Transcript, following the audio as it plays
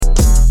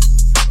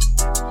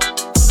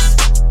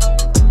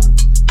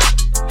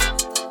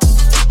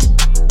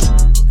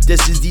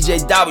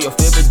DJ Dabo, your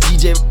favorite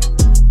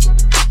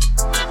DJ.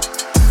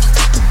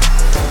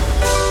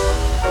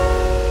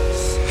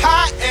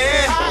 Hot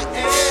and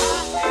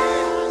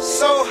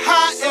so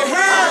hot in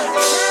here,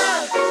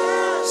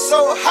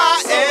 so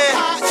hot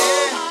and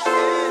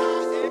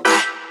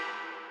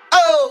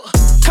oh,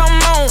 come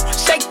on,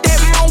 shake that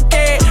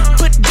monkey.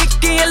 Put dick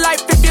in your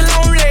life if you're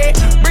lonely.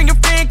 Bring your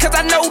friend, cause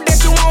I know that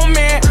you want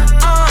me.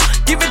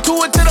 Give it to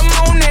it till the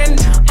morning.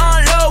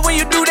 Love when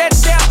you do that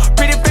step.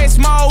 Pretty face,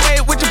 small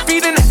way with your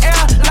feet in the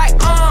air. Like,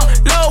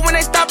 love when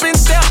they stop and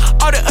stare.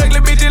 All the ugly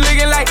bitches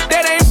looking like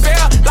that ain't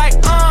fair. Like,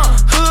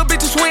 hood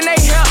bitches when they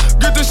hair.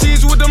 Get the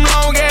sheets with them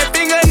long ass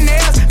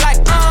fingernails. Like,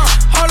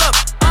 hold up,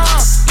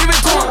 give it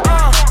to 'em.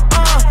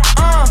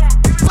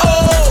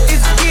 Oh,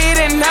 it's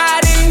getting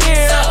hot in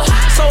here.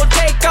 So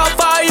take off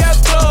all your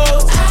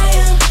clothes. I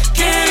am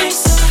getting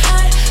so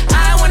hot.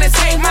 I wanna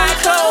take my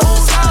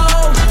clothes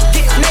off.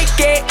 Get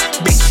naked,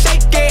 big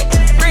shake it.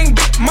 Bring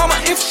big mama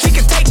if she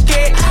can take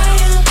it. I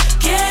am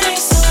getting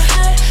so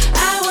hot.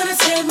 I wanna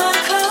take my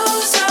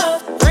clothes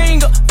off.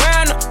 Bring her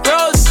round the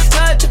roses,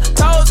 touch her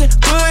toes and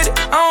put it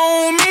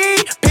on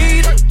me.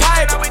 Peter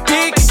Piper,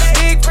 big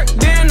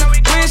dinner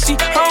when she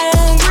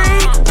hungry.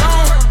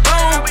 Long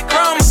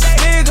from a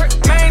nigga,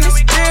 man,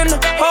 it's been the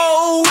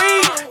whole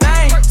week.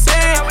 I ain't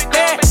saying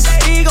that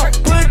he gon'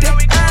 put that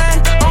iron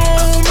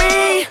on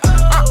me.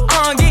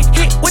 Get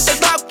hit with the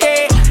Glock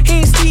head. He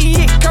ain't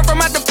see it come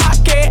from out the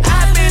pocket.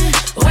 I've been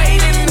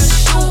waiting to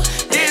shoot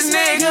this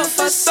nigga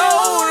for so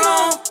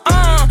long.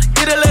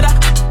 Get a little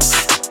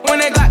when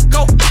they got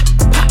go.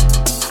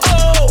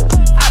 Oh,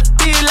 I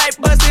feel like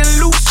busting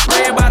loose.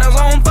 Red bottoms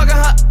on, fucking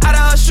her out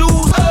of her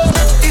shoes.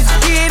 Oh, it's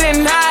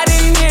getting hot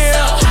in here,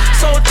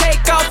 so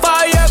take off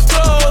all your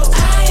clothes.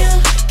 I am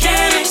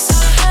getting so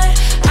hot.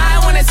 I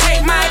wanna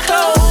take my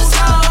clothes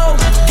off.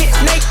 Get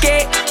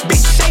naked,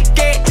 big shake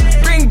it.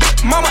 Bring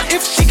big mama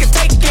if she can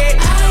take it.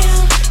 I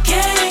am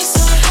getting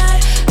so hot.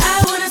 I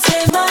wanna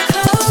take my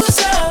clothes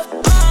off.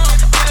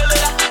 Get a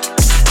little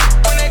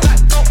when they got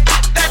go.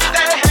 That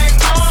hang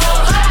on.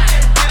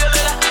 Get a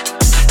little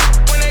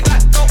when they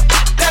got go.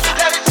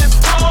 That is just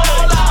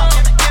roll out.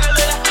 Get a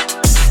little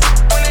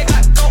when they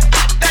got go.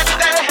 That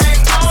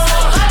hang on.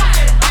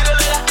 Get a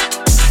little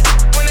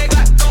when they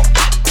got go.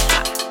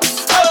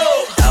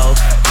 Oh. Oh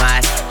my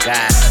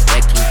God,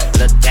 Becky,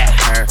 look at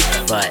her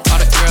butt. All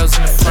the girls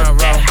in the front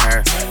Look row. at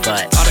her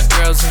butt. All the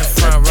girls in the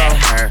front Look row. at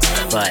her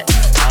butt.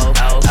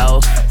 Oh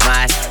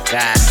my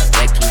God,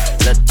 Becky,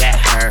 look at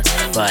her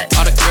butt.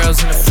 All the girls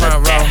in the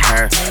front Look row. at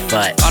her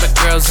butt. All the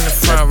girls in the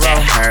front Look row.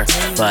 at her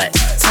butt.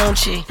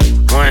 Tunchi.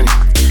 One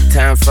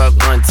time, fuck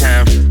one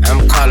time.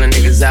 I'm calling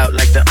niggas out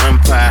like the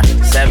umpire.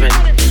 7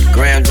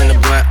 grams in the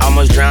blunt,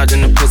 almost drowned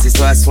in the pussy,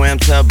 so I swam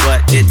to her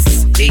butt.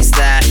 It's east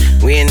side,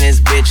 we in this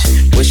bitch.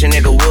 Wish a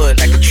nigga would,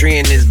 like a tree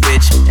in this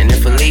bitch. And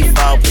if a leaf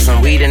fall, put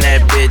some weed in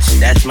that bitch.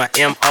 That's my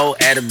M.O.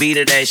 at a beat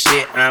of that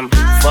shit. I'm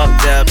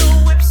fucked up,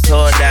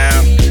 tore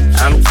down.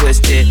 I'm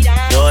twisted,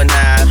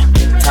 doorknob,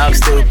 talk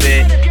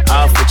stupid,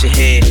 off with your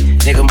head.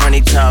 Nigga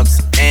money talks,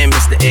 and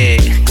Mr.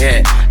 Egg.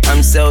 Yeah,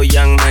 I'm so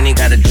young money,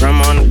 got a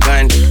drum on the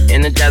gun,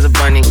 energize a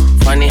bunny.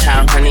 Funny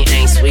how honey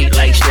ain't sweet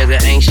like sugar,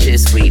 ain't shit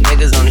sweet.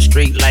 Niggas on the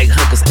street like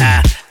hookers,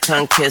 I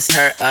tongue kiss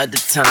her other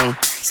tongue.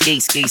 Ski,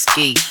 ski,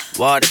 ski,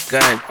 water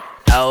gun.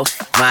 Oh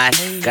my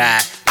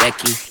God,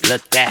 Becky,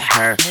 look at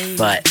her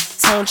butt.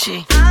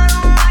 Tunchi. I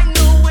don't like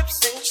no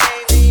whips and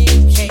chains, and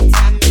you can't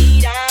tie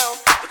me down.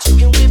 But you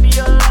can whip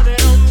your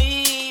lovin' on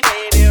me,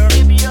 baby.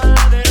 Whip your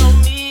lovin'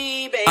 on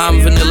me, baby.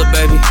 I'm vanilla,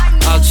 baby.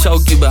 I'll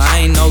choke you, but I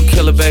ain't no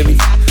killer, baby.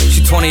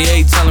 She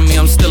 28, telling me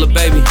I'm still a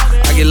baby.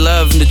 I get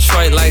love in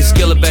Detroit like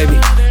Skillet, baby.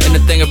 And the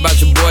thing about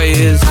your boy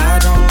is I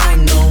don't like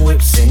no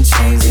whips and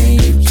chains,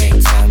 and you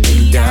can't tie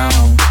me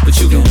down. but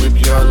you can Whip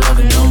your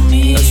lovin' on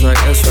me. That's right,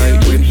 that's right.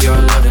 Whip your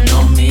lovin'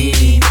 on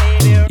me.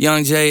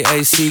 Young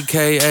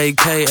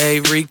J-A-C-K-A-K-A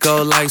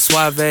Rico like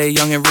Suave,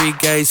 Young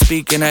Enrique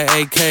speaking at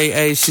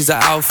AKA. She's an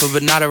alpha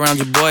but not around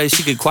your boy.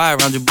 She get quiet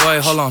around your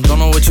boy. Hold on, don't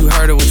know what you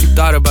heard or what you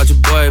thought about your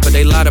boy, but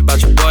they lied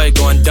about your boy.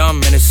 Going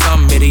dumb and it's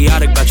something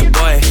idiotic about your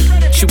boy.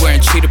 She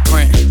wearing cheetah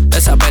print,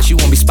 that's how bad she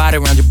won't be spotted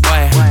around your boy.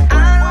 I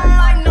don't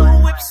like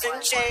no whips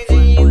and chains,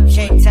 and you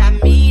can't tie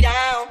me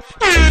down.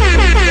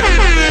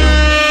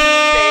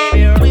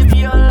 Baby, whip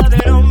your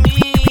lovin' on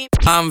me.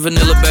 I'm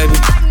vanilla, baby.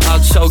 I'll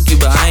choke you,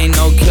 but I ain't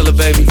no killer,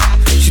 baby.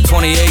 She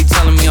 28,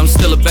 telling me I'm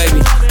still a baby.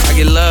 I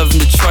get love in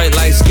Detroit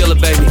like Skillet,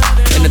 baby.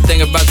 And the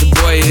thing about your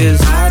boy is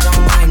I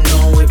don't like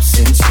no whips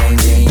and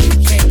chains, and you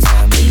can't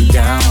tie me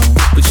down.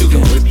 but you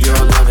can Whip your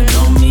lovin'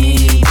 on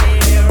me.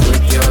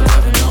 Whip your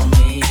lovin' on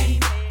me.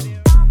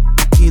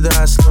 Either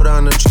I slow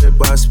down the trip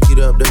or I speed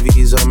up the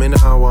visa. Me now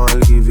I wanna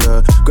leave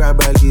ya. Grab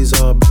a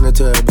Lisa, bring her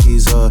to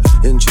Ibiza.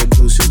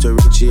 Introduce you to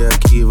Richie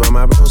Akiva.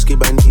 My broski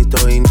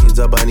bonito, he needs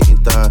a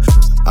bonita.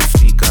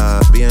 Africa,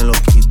 bien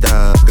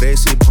loquita.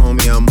 Gracie pon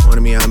mi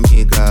amor, mi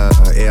amiga.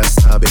 Ella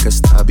sabe que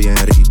está bien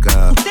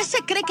rica. ¿Usted se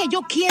cree que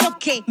yo quiero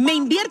que me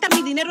invierta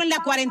mi dinero en la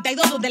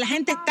 42 donde la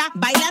gente está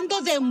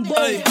bailando dembow?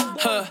 ay,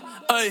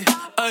 ay,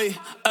 ay,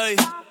 ay.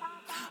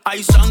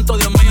 Ay, santo,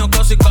 Dios mío,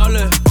 casi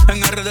cale.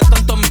 En RD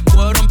tanto mi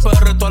cuero, en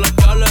PR todas las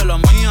chales. La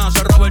mía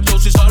se roba el show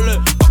si sale.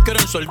 Pues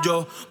quieren ser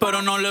yo,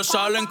 pero no le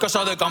salen.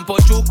 Casa de campo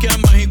Chucky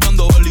en México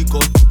ando bélico.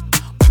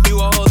 Baby,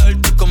 voy a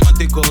joderte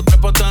cosmético.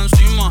 Trépate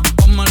encima,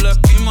 ponme la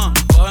esquima.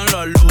 Bajen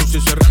la luz y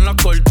cierren la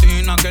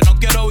cortina. Que no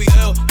quiero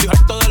video, estoy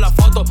harto de la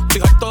foto.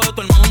 Estoy harto de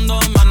todo el mundo,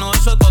 menos de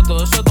ese toto,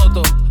 de ese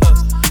toto.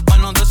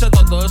 Menos de ese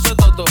toto, de ese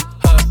toto.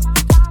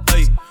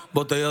 Ey,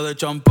 botella de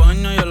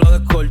champaña y a la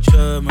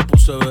descolché. Me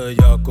puse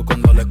bellaco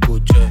cuando la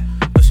escuché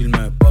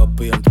decirme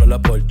papi, entró la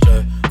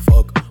Porsche.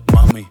 Fuck,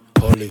 mami,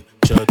 holy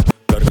shit,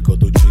 qué rico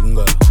tu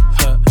chinga.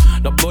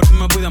 Las boris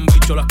me piden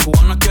bicho, las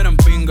cubanas quieren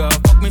pinga.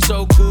 Fuck me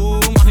so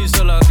cool, me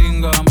dice la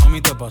gringa.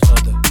 Mami, te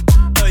pasaste.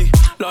 Ey,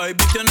 la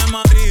baby tiene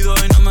marido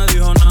y no me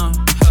dijo nada.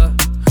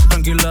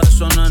 Tranquila,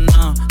 eso no es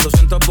nada.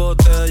 200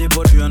 botellas y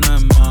por ahí viene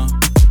más.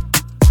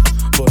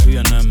 Por ahí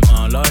viene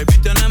más. La baby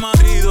tiene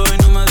marido y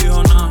no me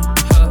dijo nada.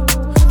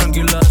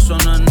 Tranquila, eso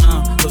no es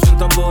nada.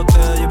 200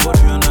 botellas y por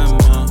ahí viene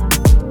más.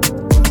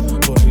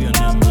 Por ahí viene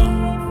más.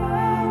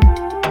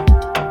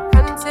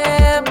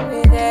 Content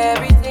with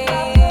everything.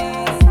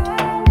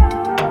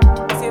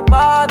 If it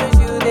bothers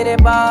you, then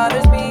it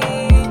bothers me.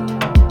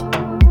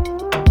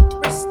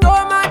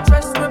 Restore my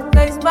trust,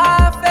 replace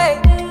my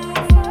faith.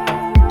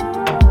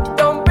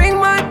 Don't bring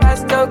my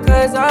past down,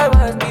 cause I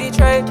was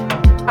betrayed.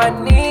 I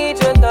need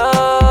your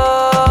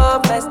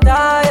love, let's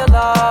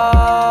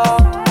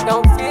dialogue.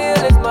 Don't feel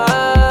as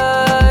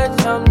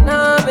much, I'm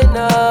numb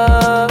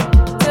enough.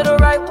 Till the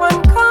right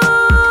one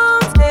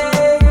comes,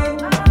 yeah.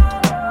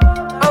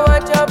 I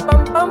want your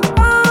bum bum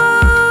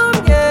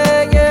bum,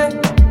 yeah, yeah.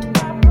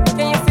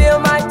 Can you feel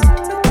my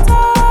touch,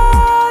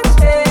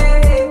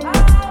 yeah.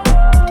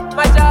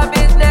 My job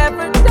is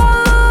never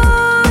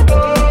done,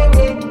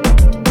 yeah.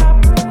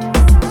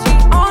 She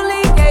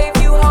only gave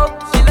you hope,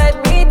 she let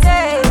me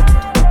take.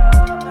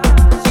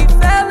 She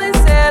fell and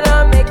said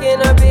I'm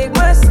making a big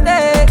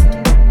mistake.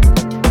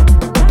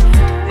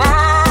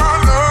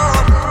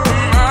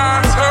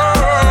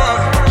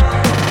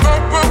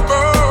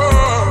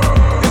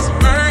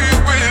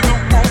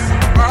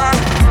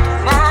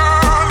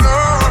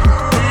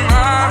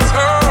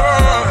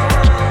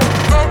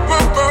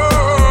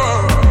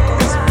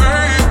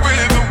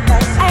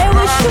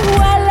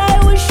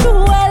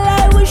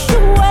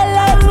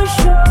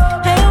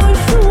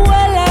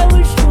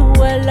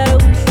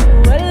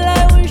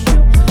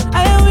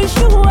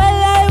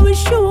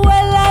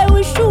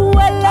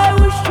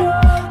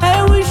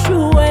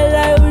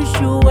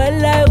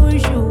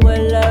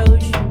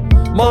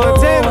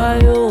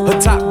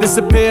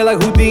 Disappear like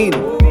Houdini.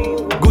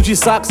 Gucci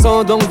socks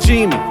on, don't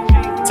G me.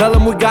 Tell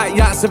them we got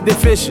yachts if they're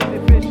fishing.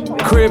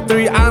 Crib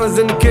 3 islands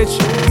in the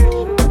kitchen.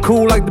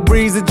 Cool like the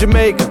breeze of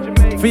Jamaica.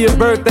 For your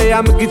birthday,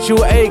 I'ma get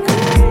you an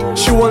acre.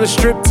 She want a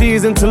strip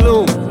tease in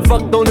Tulum.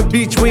 Fucked on the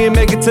beach, we ain't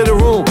make it to the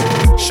room.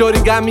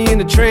 Shorty got me in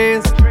the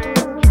trance.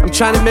 I'm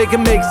trying to make it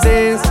make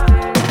sense.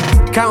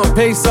 Counting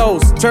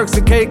pesos, Turks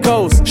and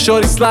Caicos.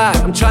 Shorty slide,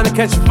 I'm trying to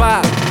catch a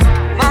vibe.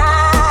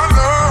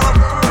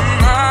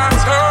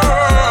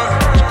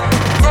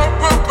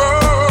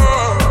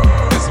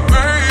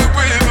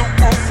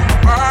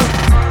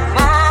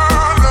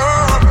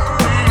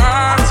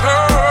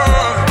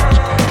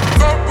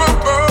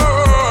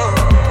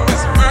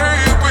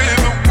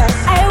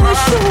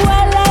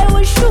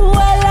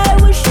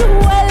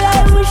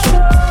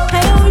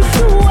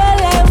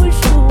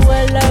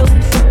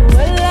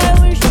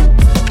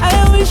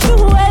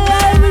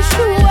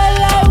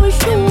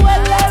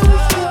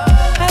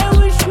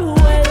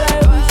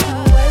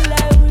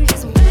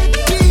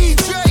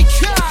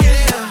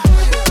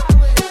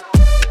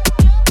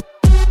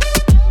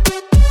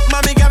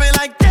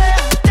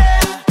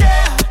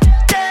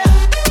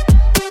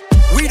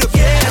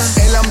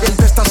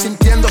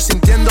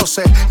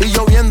 Y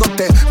yo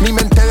viéndote, mi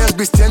mente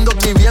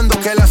desvistiéndote y viendo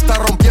que la está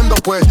rompiendo.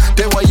 Pues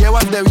te voy a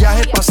llevar de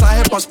viaje,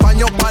 pasaje pa'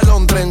 España o pa'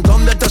 Londres. ¿En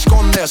dónde te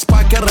escondes?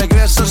 Pa' que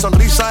regrese,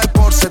 sonrisa de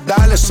porce.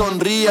 Dale,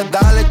 sonríe,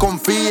 dale,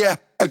 confía.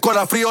 El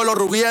corazón frío, los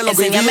rubíes, los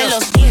vivíes. Enséñame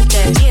los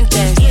dientes,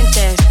 dientes,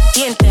 dientes,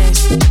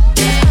 dientes.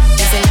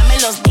 Enséñame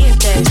los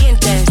dientes,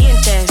 dientes,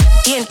 dientes,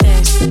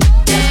 dientes.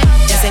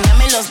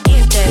 Enséñame los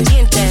dientes,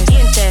 dientes,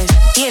 dientes,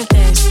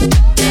 dientes.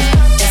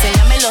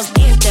 Enséñame los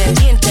dientes,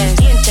 dientes,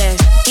 dientes,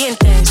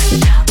 dientes.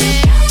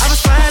 I was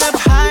flying up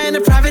high in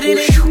a private in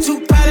it.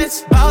 2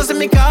 pilots, balls and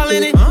me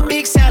calling it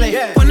big salad.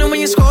 Wonder when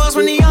your scores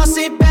when they all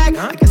sit back.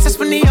 I guess that's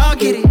when they all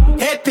get it.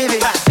 Head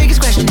pivot.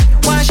 Biggest question,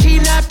 why she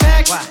not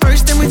back?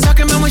 First thing we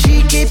talking about when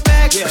she get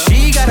back. But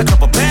she got a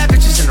couple bad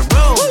bitches in a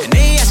row, and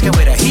they asking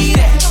where the heat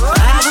at.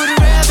 I would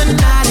rather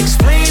not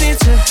explain it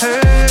to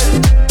her.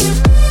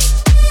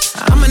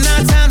 I'm a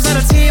 9 times out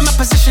of 10, my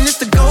position is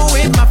to go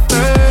with my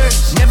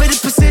first. Never the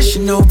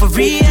position,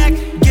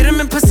 overreact. Get them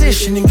in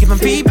position and give them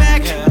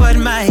feedback. But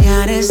my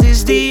honest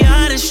is the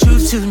honest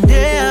truth to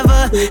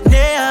never,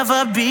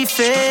 never be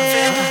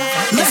fair.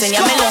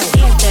 Enséñame los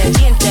dientes,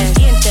 dientes,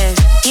 dientes,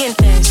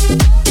 dientes.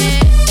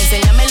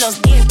 Enséñame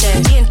los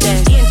dientes,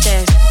 dientes,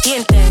 dientes,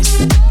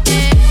 dientes.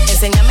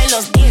 Enséñame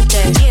los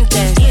dientes,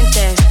 dientes,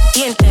 dientes,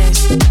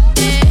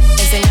 dientes.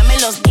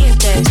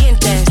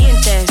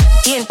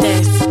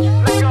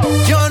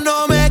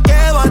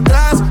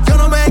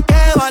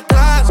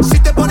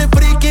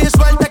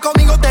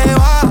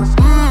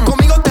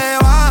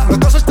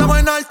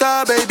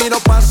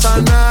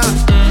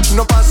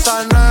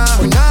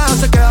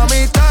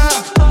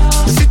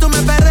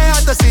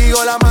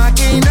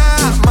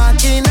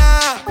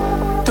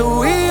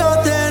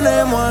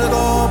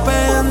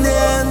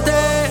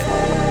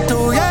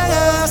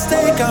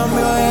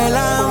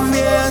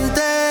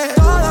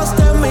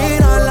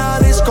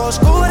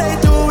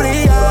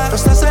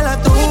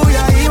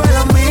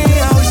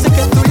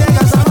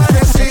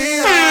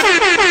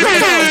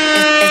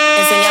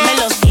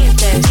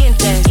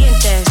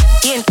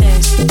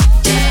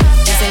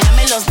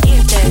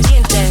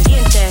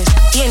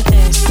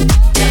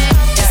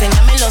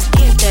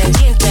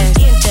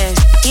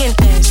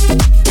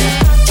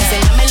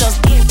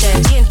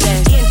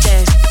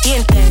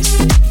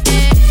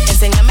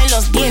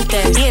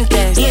 dientes,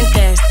 dientes,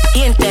 dientes,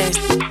 dientes.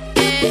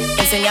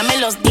 Enséñame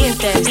los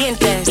dientes,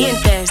 dientes,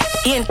 dientes,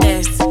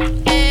 dientes.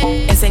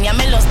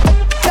 Enséñame los.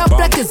 Your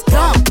black is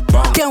dumb.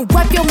 Then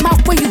wipe your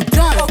mouth when you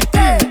done.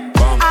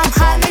 I'm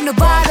hot like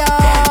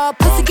Nevada.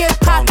 Pussy get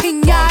pop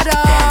piñata.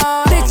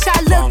 Bitch,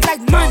 I look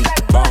like money.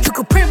 You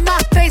could print my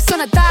face on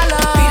 $1.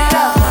 Beat it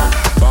up.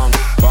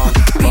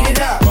 Beat it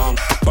up.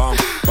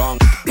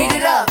 Beat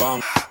it up.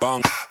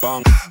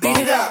 Beat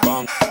it up.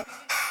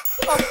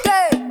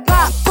 Okay.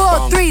 5,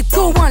 4, 3,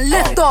 2, 1,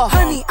 lift off.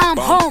 Honey, I'm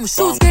home.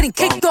 Shoes getting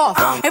kicked off.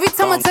 Every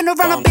time I turn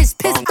around, a bitch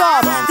pissed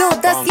off.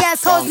 Little dusty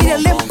ass hoes need a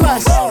lip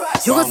brush.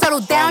 You gon'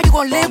 settle down, you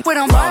gon' live with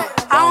him. I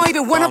don't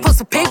even wanna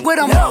post a pic with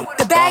him.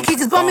 The bag he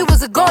just bought me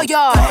was a go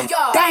yard.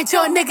 That ain't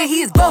your nigga,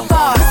 he is both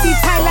ours. Pussy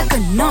tight like a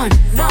nun.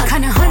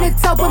 Kinda hunted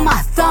up with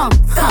my thumb.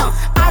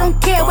 I don't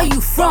care where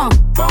you from.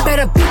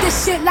 Better beat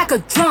this shit like a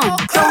drum.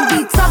 Don't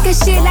be talking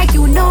shit like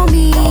you know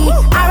me.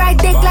 I ride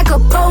dick like a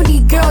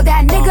pony. Girl,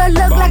 that nigga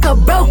look like a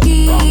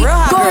brokey.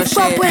 Go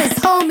fuck with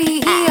his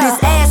homie here.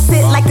 This ass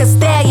sit like a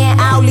stallion.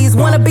 All these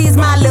wannabes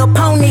my little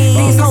pony.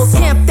 These hoes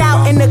camped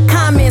out in the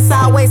comments.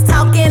 Always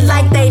talking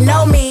like they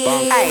know me.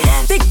 Ay,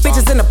 thick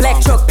bitches in a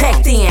black truck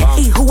packed in.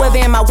 Eat whoever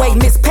in my way,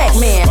 Miss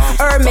Pac-Man.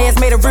 Hermes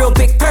made a real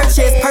big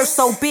purchase. Purse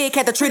so big,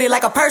 had to treat it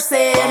like a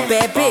person.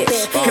 Bad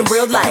bitch, in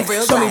real life.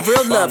 Show me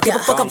real love, give a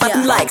fuck about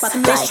them likes.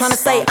 Bitch tryna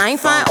say I ain't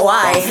fine, or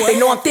they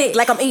know I'm thick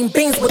like I'm eating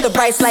beans with the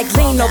rice. Like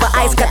lean over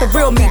ice, got the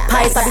real meat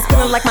pies. I be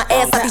spilling like my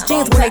ass out these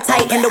jeans when they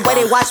tight. And the way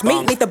they watch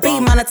me need to be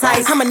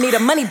monetized. I'ma need a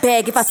money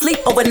bag if I sleep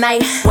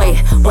overnight. Wait.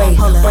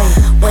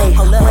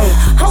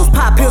 Hoes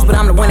pop pills, but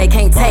I'm the one they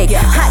can't take.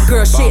 Hot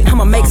girl shit,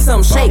 I'ma make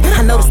some shake.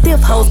 I know the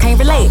stiff hoes can't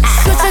relate.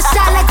 Shoot your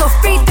shot like a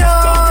free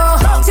throw.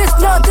 Just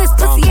know this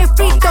pussy ain't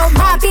free throw.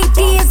 My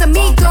BD is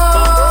amigo.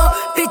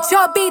 Bitch,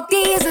 your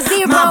BD is a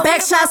zero. My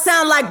back shot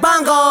sound like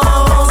bongos.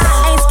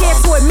 I ain't scared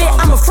to admit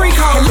I'm a freak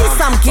hoe. At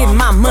least I'm getting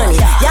my money.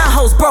 Y'all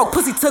hoes broke,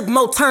 pussy took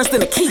more turns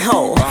than a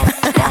keyhole.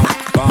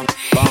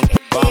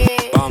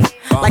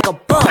 Like a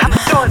bum. I'm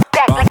throwing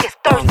back like it's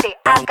Thursday.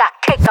 I got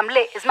cake, I'm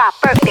lit, it's my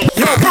birthday.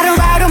 I don't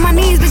ride on my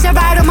knees, bitch, I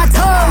ride on my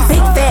toes.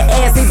 Big fat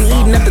ass, they be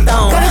eating up the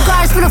dome. Got a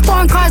garage for the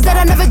foreign cars that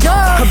I never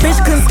drove. A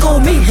bitch couldn't school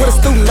me with a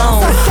student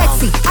loan. So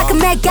sexy, I can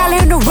make gala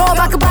in the robe.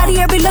 I can body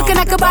every look and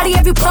I can body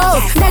every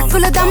pose. Neck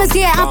full of diamonds,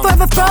 yeah, I'm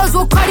forever froze.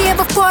 Will Cardi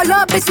ever fall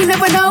up, bitch, you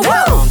never know.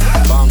 Woo!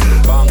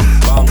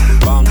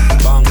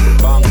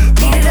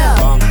 Beat it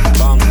up.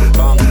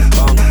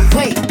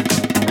 Wait,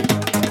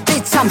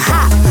 bitch, I'm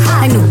hot,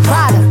 like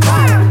Nevada.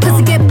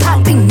 Pussy get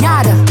pop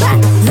piñata.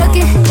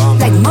 Looking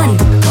like money.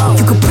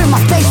 You could print my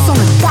face on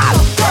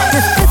 $1.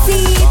 This pussy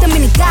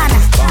dominicana.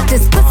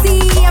 This pussy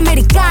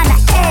americana.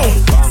 Ayy,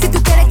 si tú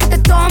quieres que te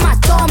toma,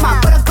 toma.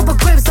 Put a couple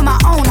cribs on my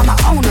own, I'ma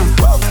own them.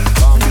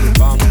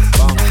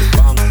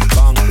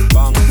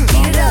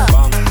 Beat it up.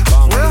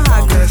 Real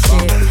hot girl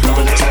shit.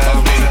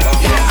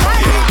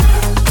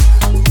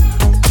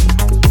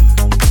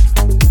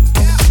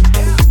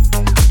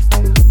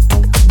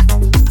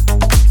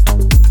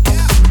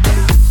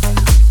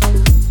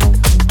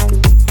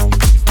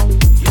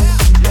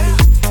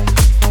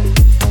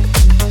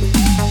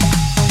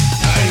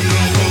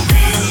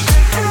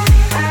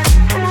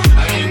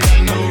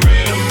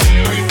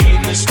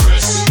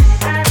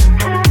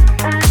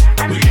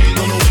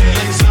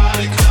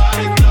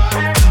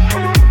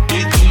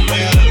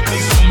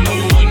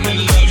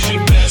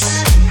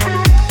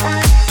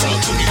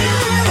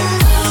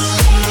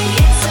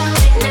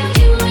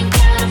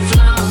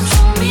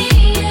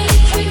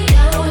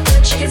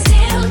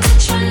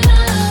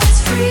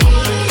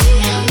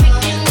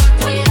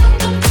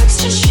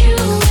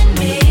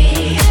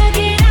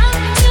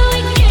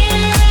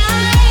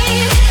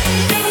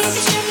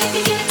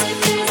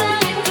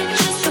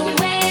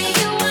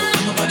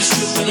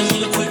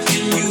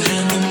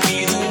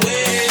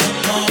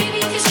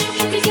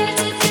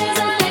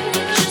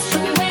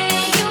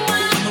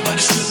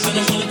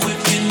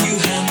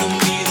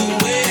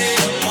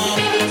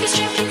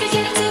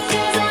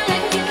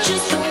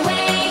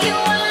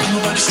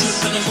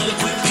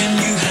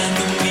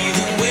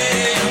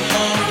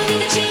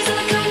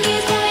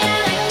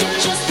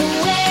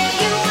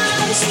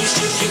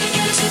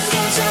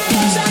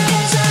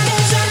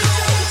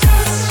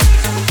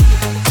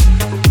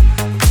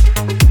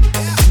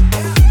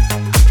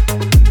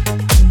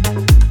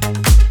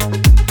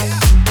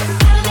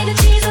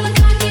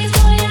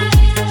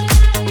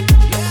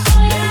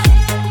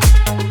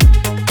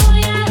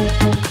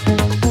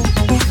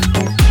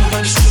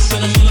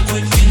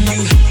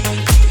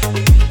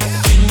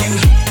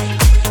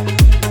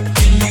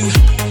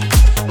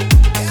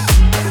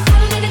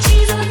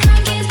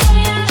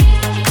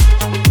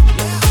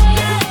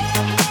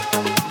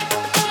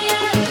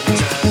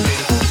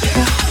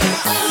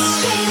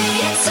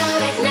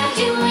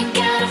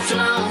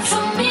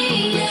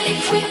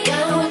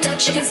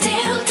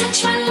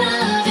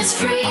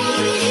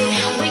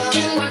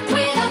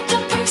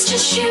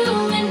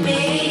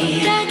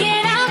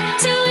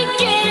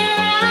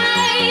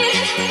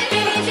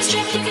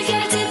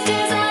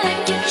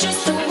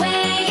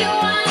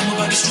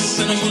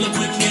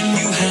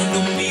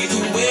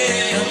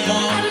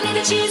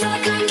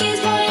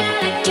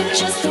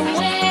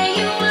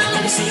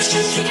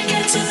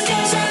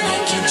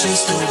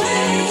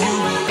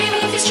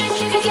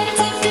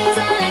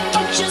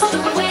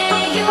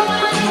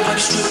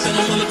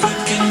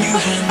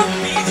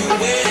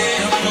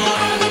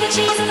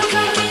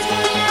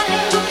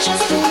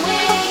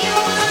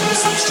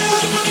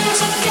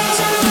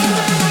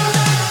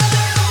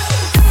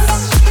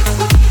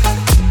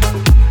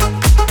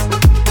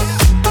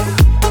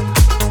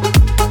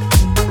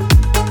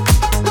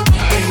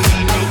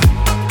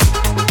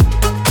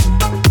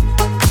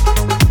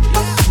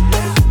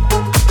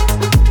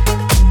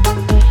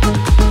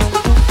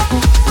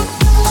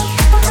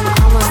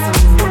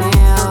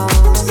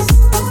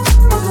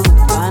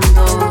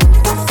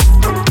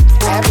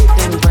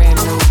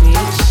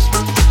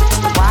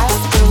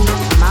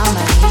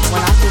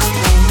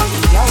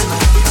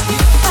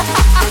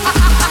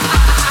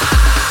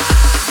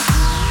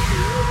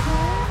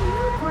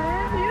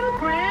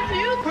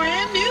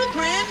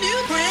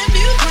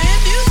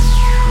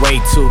 Way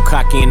too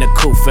cocky in the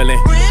cool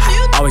feeling.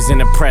 Always in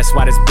the press,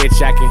 why this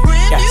bitch acting?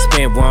 Gotta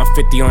spend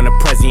 150 on the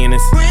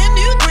president.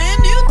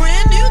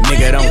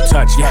 Nigga don't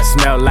touch, yeah,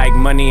 smell like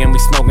money and we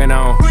smoking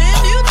on.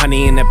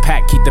 Honey in the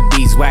pack, keep the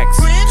beeswax.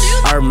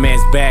 Hermes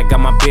bag, got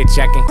my bitch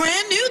acting.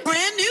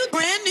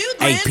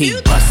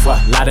 AP bust.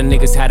 A lot of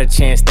niggas had a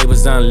chance, they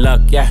was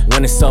unlucky. Yeah,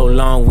 when it's so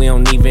long, we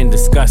don't even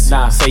discuss.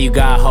 Nah, say you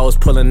got hoes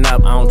pulling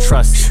up, I don't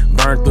trust.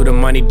 Burn through the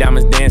money,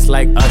 diamonds dance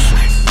like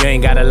Usher. You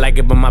ain't gotta like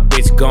it, but my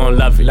bitch gon'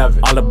 love it.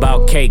 All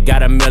about cake,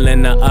 got a meal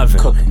in the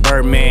oven.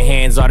 Birdman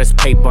hands, all this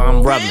paper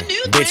I'm rubbing.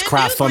 Bitch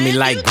cry for me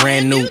like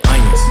brand new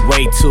onions.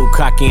 Way too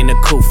cocky in the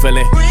cool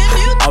feeling.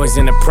 Always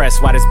in the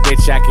press, why this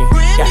bitch acting?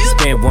 Gotta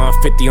spend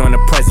 150 on the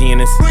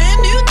president.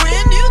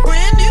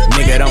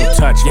 Nigga don't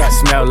touch, yeah,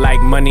 smell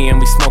like money and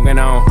we smoking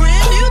on.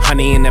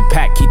 Honey in the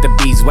pack, keep the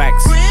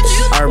beeswax.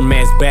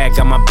 Hermes bag,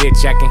 got my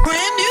bitch acting.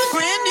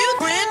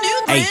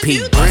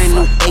 AP, brand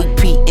new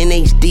AP in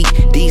HD.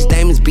 These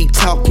diamonds be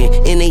talking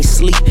in they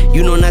sleep.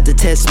 You know not to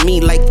test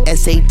me like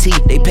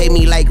SAT. They pay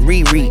me like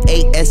Riri,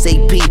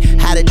 ASAP.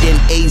 Hotter than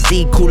AZ,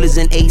 cooler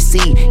than AC.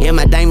 And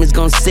my diamonds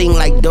gon' sing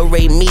like Do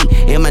Re Mi.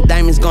 And my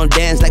diamonds gon'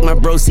 dance like my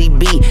bro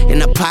CB.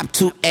 And I pop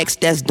 2X,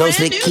 that's Dose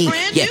the Key.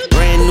 Yeah,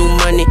 brand new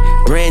money,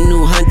 brand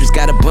new hundreds.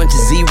 Got a bunch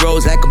of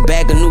zeros like a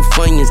bag of new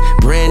Funyuns.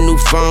 Brand new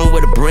phone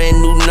with a brand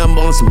new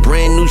number on some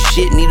brand new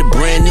shit. Need a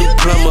brand new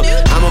plumber.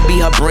 I'ma be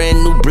her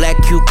brand new black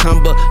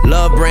cucumber.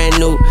 Love brand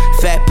new,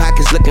 fat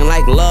pockets looking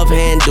like love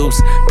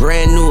handles.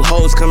 Brand new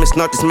hoes come and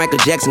snort this Michael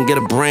Jackson, get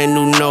a brand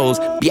new nose.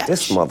 Yeah.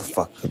 This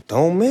motherfucker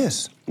don't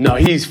miss. No,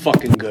 he's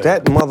fucking good.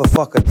 That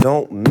motherfucker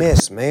don't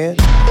miss, man.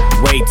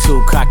 Way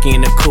too cocky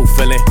in the cool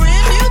feeling.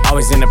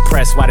 Always in the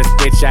press, why this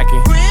bitch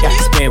acting?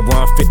 Gotta spend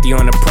 150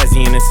 on the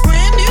president.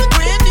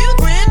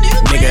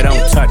 Nigga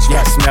don't touch,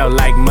 yeah, smell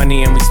like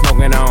money and we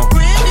smoking on.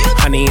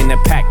 Honey in the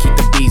pack, keep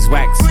the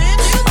beeswax.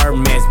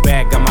 Hermes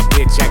bag, got my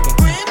bitch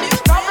acting.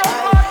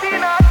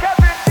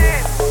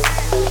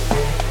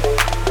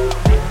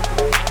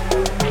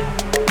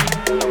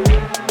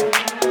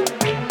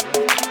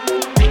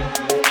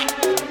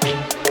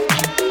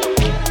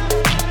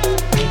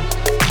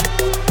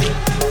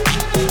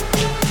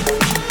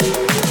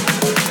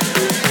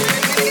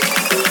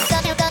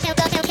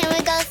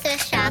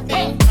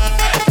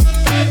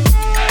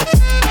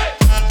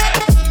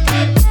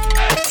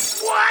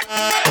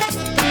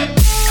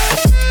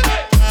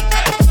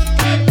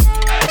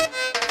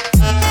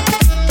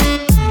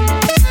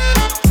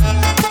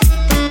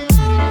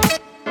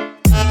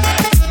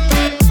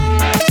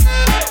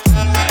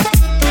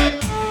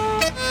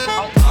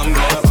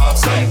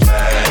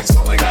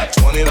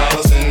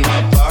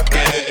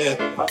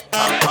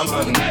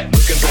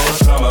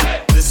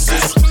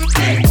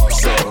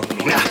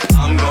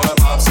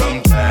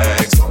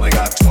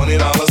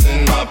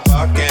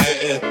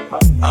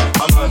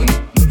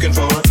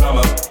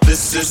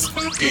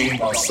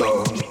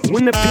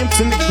 When the pimp's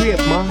in the crib,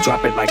 ma,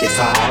 drop it like it's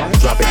hot,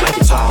 drop it like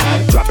it's hot,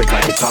 drop it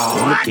like it's hot.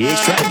 When the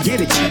pigs try to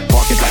get at you,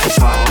 park it like it's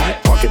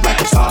hot, park it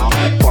like it's hot,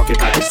 park it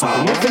like it's hot.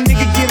 And if a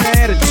nigga get an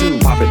attitude,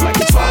 pop it like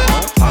it's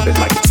hot, pop it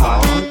like it's hot,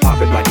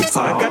 pop it like it's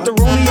hot. I got the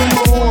rollie on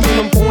my arm and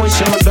I'm pouring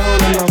Sean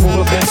down and I'm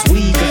over best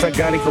weed cause I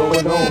got it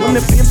going on. When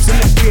the pimp's in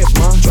the crib,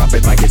 ma, drop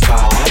it like it's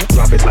hot,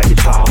 drop it like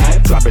it's hot,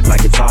 drop it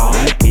like it's hot.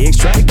 When the pigs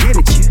try to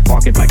get at you,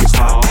 park it like it's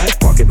hot,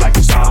 park it like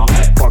it's hot,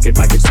 park it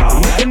like it's hot.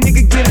 And if a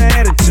nigga get an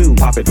attitude,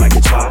 pop it like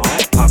it's hot,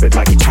 pop it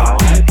like it's hot,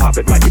 pop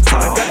it like it's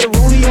hot. I got the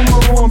rollie on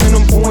my arm and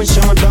I'm pouring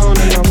Sean down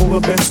and I'm over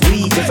best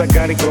weed cause I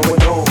got it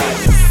going on.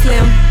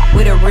 Slim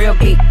with a real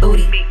big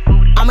booty.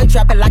 I'ma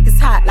drop it like it's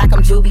hot, like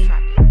I'm Juby.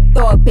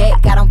 Throw it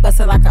back, got 'em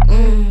bustin' like a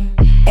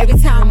Every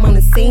time I'm on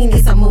the scene,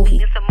 it's a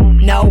movie.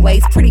 No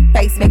waist, pretty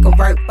face, make 'em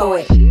work for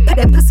it. Put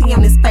that pussy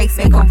on his face,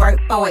 make 'em work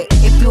for it.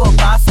 If you a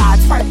boss, I'll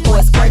twerk for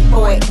it, squirt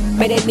for it.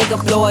 Make that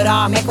nigga blow it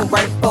all, make 'em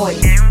work for it.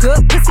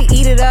 Good pussy,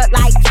 eat it up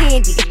like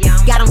candy.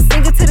 Got 'em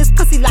singing to this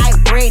pussy like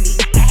Brandy.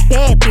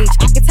 Bad bitch,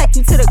 I can take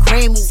you to the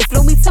Grammys.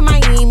 Flew me to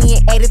Miami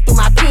and ate it through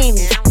my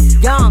pennies.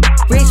 Young,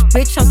 rich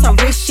bitch on some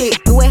rich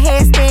shit. Do a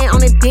headstand on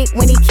the dick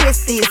when he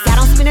kisses this. I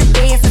don't spin a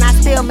dance and I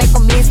still make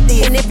 'em miss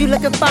this. And if you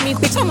looking for me,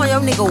 bitch, I'm on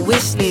your nigga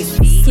wish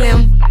list.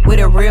 Slim with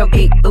a real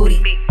big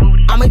booty.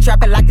 I'ma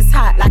drop it like it's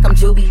hot, like I'm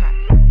Juby.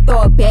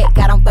 Throw it back,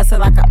 got 'em bustin'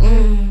 like a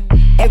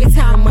Every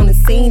time I'm on the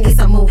scene, it's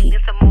a movie.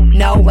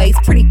 No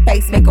waist, pretty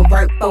face, make 'em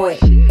work for it.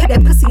 Put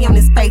that pussy on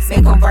his face,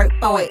 make 'em work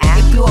for it.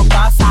 If you a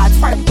boss, I'll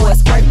twerk for it,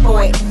 squirt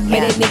for it.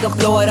 Make that nigga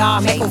blow it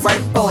all, make 'em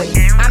work for it.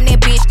 I'm that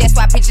bitch, that's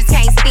why bitches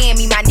can't stand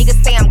me. My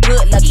niggas say I'm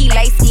good, lucky,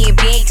 lacy and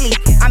Bentley.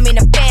 I'm in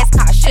a fast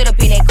car, should've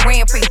been at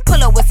Grand Prix.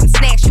 Pull up with some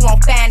snacks you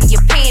won't find in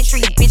your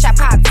pantry. Bitch, I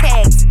pop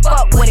tags,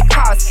 fuck what it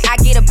costs. I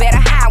get a better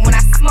high when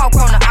I smoke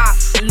on the op.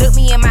 Look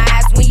me in my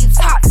eyes when you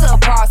talk to a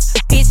boss.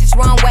 Bitches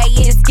runway,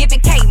 it is giving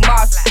Kate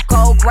Moss.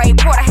 Gold gray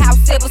porterhouse,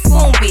 silver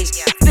spoon, bitch.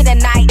 Spend the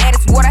night at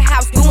his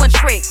waterhouse doing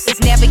tricks. It's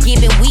never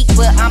giving weak,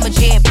 but I'm a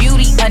jet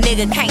beauty. A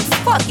nigga can't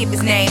fuck if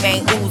his name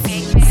ain't Uzi.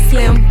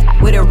 Slim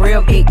with a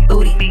real big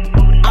booty.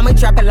 I'ma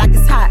drop it like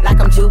it's hot, like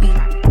I'm Juby.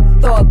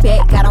 Throw it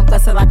back, got 'em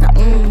bustin' like a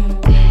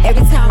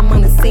Every time I'm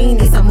on the scene,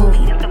 it's a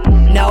movie.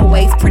 No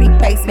waist, pretty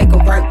face, make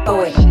 'em work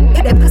for it.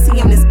 Get that pussy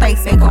in this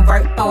space, make 'em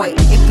work for it.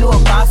 If you a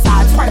boss,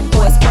 I'll twerk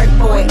for it, squirt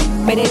for it.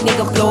 Make that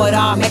nigga blow it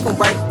all, make 'em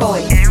work for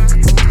it.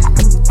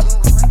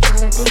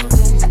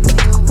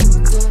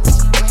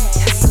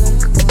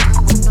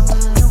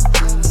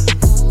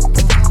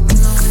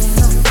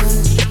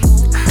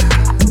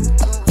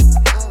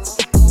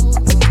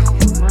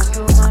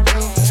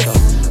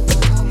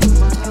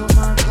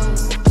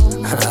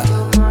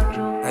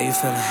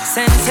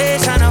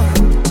 Sensational,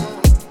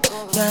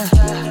 yeah.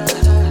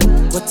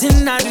 What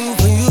didn't I do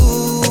for you,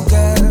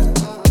 girl?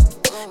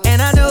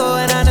 And I know,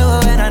 and I know,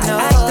 and I know. I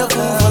act the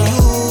fool for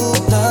you.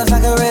 Love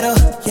like a riddle,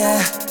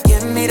 yeah.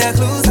 Give me the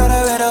clues to the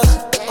riddle.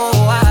 Oh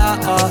wow,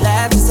 oh,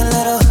 laugh just a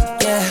little,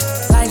 yeah.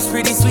 Life's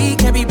pretty sweet,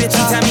 can't be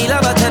bitchy. Tell me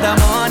love her to the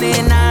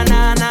morning, nah,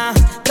 nah, nah.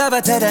 Love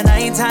her to the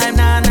nighttime,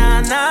 nah,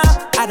 nah, nah.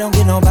 I don't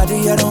get nobody,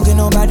 yeah.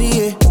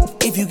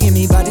 If you give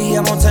me body,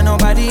 I won't tell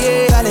nobody,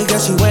 yeah. Valley girl,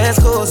 she wears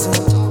clothes.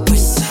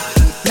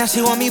 Now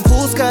she want me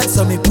pool skirt,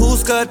 so me pool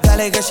skirt.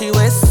 Valley girl, she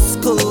wears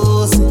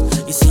schools.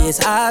 You see,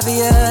 it's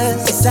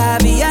obvious, it's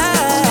obvious.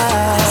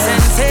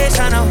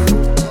 Sensational,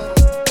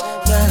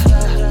 yeah.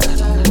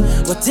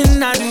 What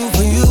didn't I do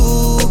for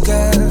you,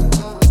 girl?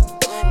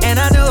 And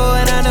I know,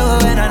 and I know,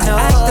 and I know. I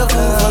act the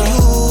fool for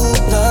you.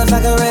 Love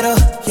like a riddle,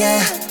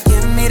 yeah.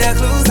 Give me the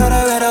clues to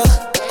the riddle.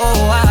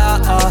 Oh wow,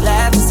 oh,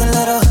 laugh just a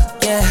little,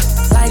 yeah.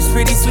 Life's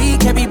pretty sweet,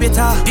 can't be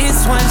bitter.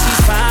 This one,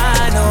 she's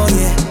fine, oh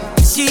yeah.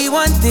 She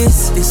want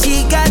this, then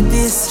she got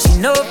this. She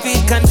know if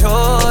it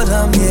control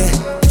them, yeah.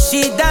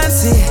 She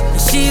dance it,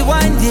 she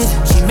wind it.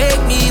 She make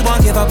me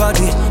want give her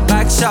body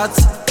back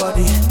shots,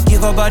 body.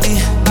 Give her body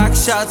back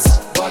shots,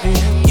 body.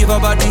 Give her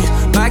body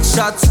back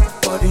shots,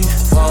 body.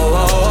 Oh, oh,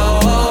 oh,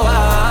 oh,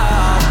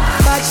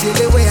 oh. Back shit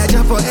the way I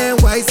jump for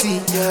NYC.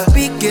 Yeah.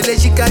 Big girl,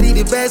 she carry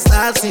the best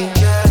I've seen.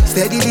 Yeah.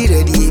 Steadily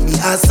ready, me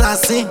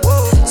assassin.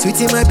 Whoa. Sweet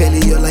in my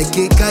belly, you're like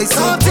cake icing.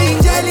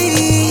 Something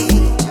jelly.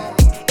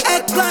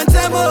 Eggplant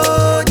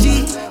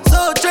emoji,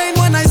 so trained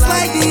when I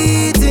slide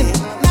it in.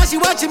 Now she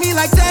watching me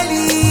like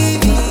telly.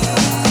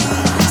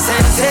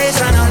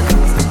 Sensational,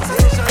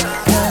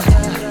 yeah.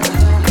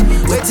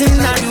 Waiting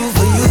I do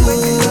for you,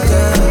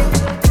 girl.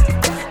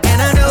 And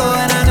I know,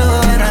 and I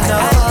know, and I know.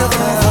 I act the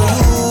fool for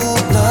you.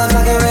 Love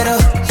like a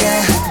riddle,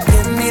 yeah.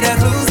 Give me the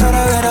clues to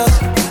the riddle.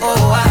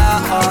 Oh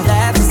wow, oh,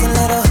 laugh just a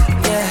little,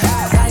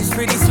 yeah. Life's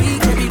pretty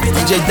sweet, can be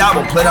bitter. DJ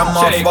Dabo, play that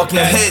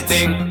motherfucking hit.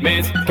 Thing,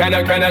 miss, can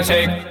I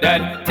shake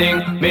that thing,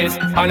 miss?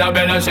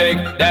 Annabella shake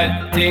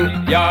that thing,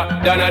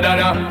 yeah.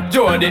 Donna,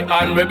 Jody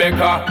and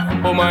Rebecca,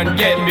 woman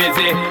get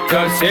busy.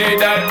 Just shake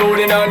that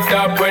booty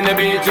non-stop when the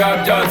beat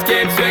drop. Just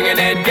keep swinging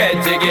it,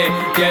 get jiggy,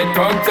 get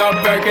drunk up,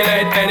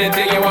 percolate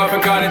anything you want.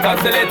 Because it's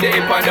oscillate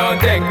if I don't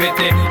take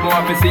pity.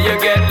 More to see you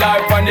get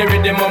life on the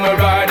rhythm of my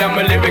ride and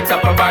my lyrics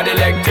up about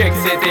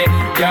electricity.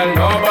 Girl,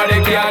 nobody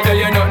can do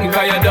you nothing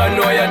 'cause you don't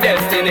know your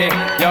destiny.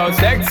 Yo,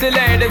 sexy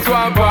ladies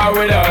want power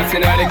with us,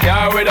 in the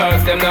car with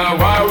us, them not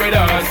war with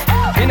us.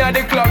 Inna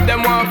the club,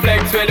 them want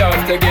flex with us,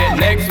 to get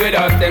next with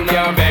us, them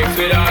can't vex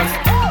with us.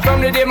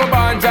 From the day my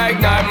bond, I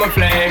ignite my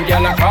flame.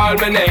 Girl, I call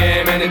my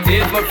name and it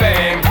is my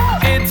fame.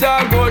 It's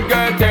a good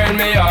girl, turn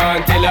me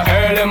on till I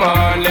earn them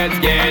on. Let's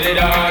get it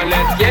on,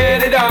 let's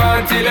get it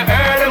on till I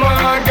earn them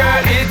on.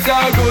 Girl, it's a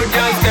good,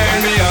 just turn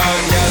me on.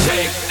 Girl,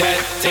 shake that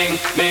thing,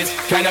 miss.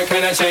 Can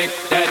I shake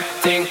that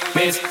thing,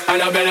 miss?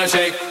 Annabella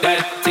shake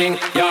that thing,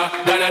 yeah.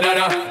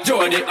 Donna,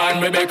 Jody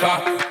and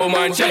Rebecca,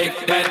 woman shake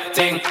that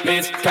thing,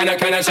 miss. Can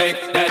I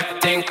shake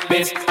that thing,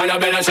 miss?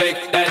 Annabella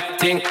shake that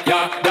thing,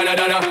 yeah.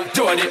 Donna,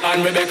 Jody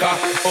and Rebecca,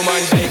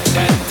 woman shake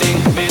that thing,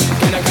 miss.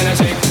 Can I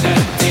shake that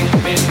thing,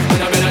 miss?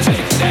 Annabella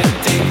shake that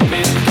thing,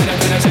 miss. Can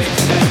I shake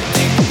that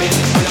thing, miss?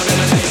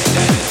 Annabella shake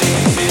that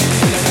thing, miss.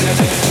 Can I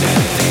shake that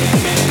thing,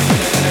 miss?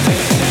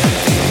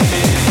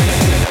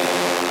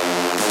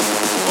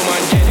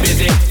 Woman get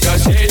busy,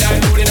 just shake that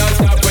booty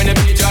non-stop when the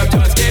beat drop.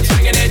 Just keep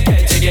swinging it,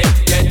 get jiggy,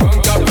 get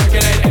drunk up,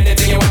 percolate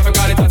anything you want.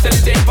 Because it's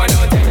oscillate if I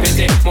don't take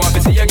pity. More to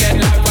see you get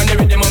life on the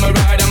rhythm of my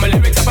ride and my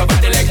lyrics up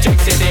about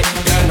electricity.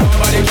 Girl,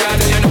 nobody can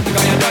do you nothing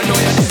 'cause you don't know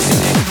your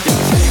destiny.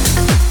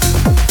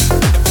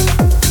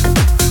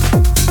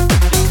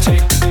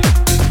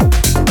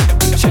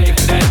 Shake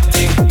that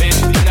thing, miss.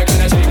 Can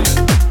I shake?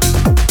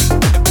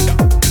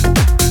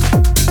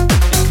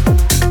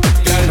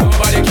 Girl,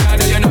 nobody can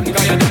do you nothing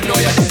 'cause you don't know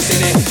your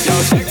destiny. Yo,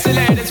 sexy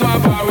ladies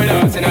want power with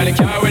us, inna the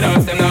car with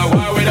us, them not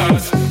war with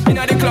us.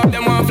 Inna the club,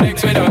 them want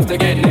flex with us, to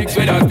get next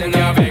with us, them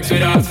not vex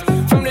with us.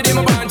 From the day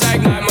my bond, I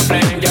ignite my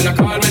flame. Girl, I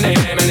call my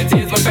name and it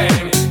is my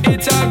fame.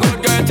 It's a good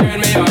girl, turn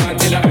me on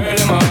till I earn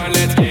them on.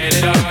 Let's get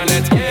it on,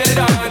 let's get it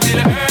on till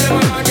I earn them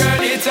on.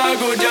 Girl, it's a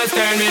good, just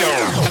turn me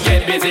on.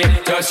 Get busy,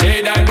 just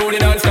shake that booty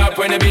non-stop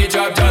when the beat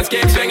drop. Just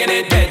keep swinging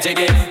it, get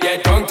jiggy,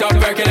 get drunk up,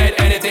 percolate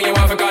anything you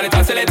want. Because it's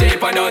oscillate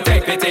if I don't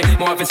take pity.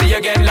 More to see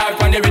you get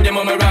life on the rhythm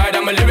of my ride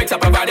and my lyrics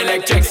up about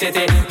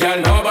electricity. Girl,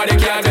 nobody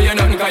can do you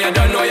nothing 'cause you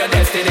don't know your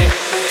destiny.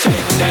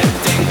 Shake that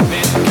thing,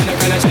 miss.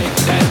 Can I shake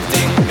that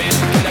thing, miss?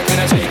 Can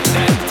I shake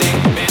that thing,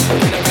 miss?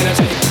 Can I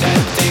shake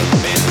that thing,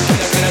 miss?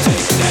 Can I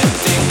shake that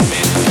thing,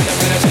 miss?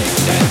 Can I shake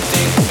that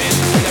thing, miss?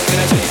 Can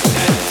I shake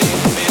that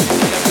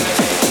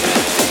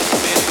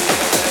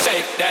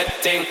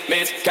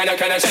Can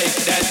I shake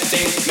that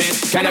thing,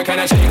 miss? Can I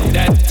shake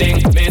that thing,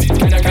 miss?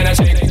 Can I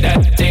shake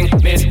that thing,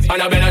 miss?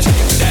 And I better shake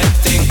that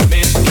thing,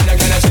 miss. Can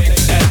I shake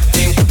that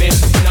thing,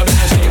 miss? And I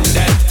better shake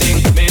that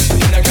thing, miss.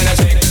 Can I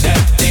shake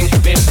that thing,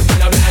 miss?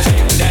 And I better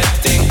shake that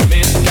thing,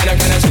 miss. Can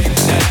I shake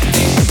that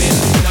thing,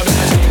 miss? And I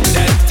better shake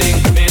that thing,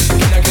 miss.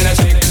 Can I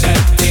shake that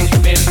thing,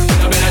 miss?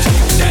 And I better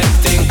shake that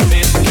thing,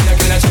 miss.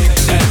 Can I shake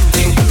that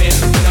thing, miss?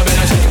 And I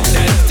better shake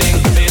that thing,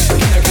 miss.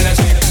 Can I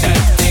shake that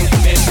thing,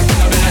 miss?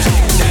 And I better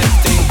shake that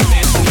thing,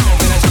 miss.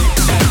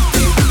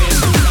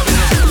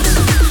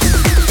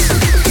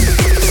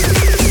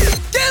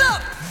 Get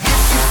up!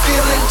 If you're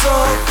feeling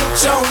drunk,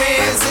 put your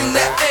hands in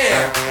the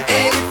air.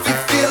 And if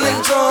you're feeling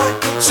drunk,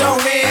 put your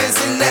hands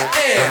in the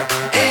air.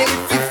 And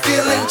if you're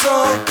feeling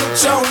drunk,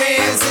 put your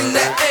hands in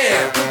the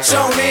air. Put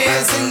your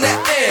hands in the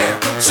air.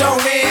 Put your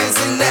hands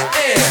in the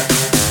air.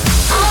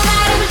 All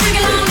night I've been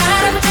drinking, all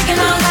night I've been drinking,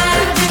 all night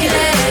I've been drinking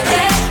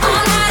it.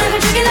 All night I've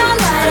been drinking, all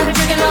night I've been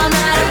drinking, all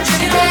night I've been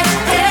drinking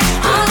it.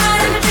 All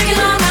night I've been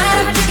drinking, all night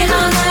I've been drinking,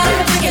 all night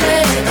I've been drinking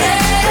it.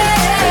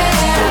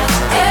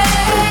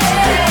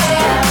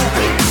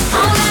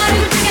 All night I've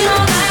been drinking,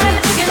 all night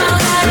I've been drinking,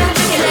 all night I've been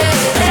drinking it.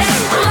 All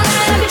night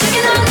I've been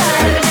drinking, all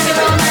night I've been drinking,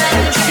 all night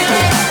I've been drinking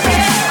it.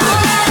 All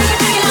night I've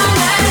been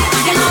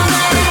drinking, all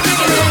night I've been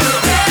drinking,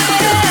 all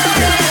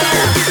night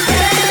I've been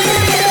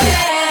drinking it.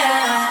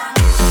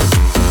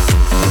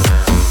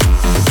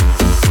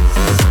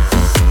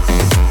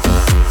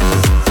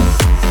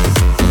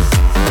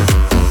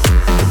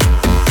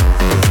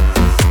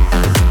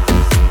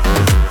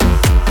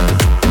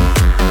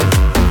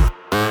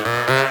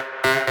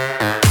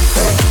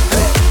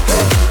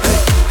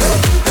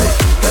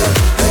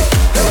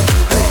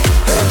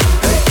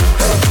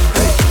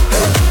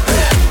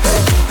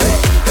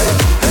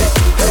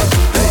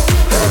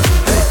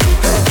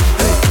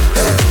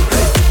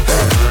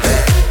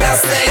 Now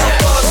say I'm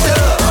fucked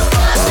up.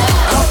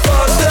 I'm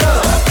fucked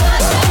up.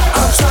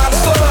 I'm tryna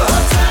fuck.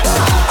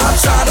 I'm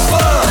tryna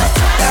fuck.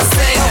 Now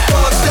say I'm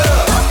fucked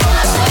up.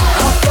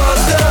 I'm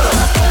fucked up.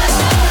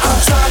 I'm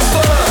tryna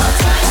fuck.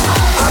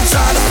 I'm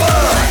tryna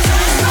fuck.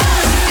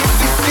 If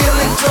you're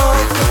feeling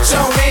drunk, put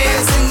your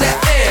hands in the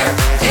air.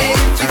 And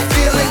if you're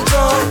feeling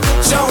drunk,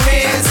 put your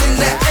hands in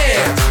the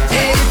air.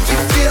 And if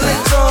you're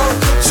feeling drunk,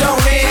 put your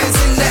hands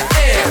in the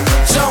air.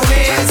 Put your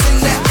hands in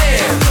the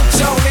air. Put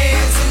your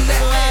hands in the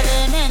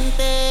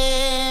air.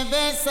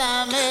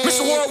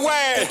 Mr.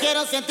 Worldwide.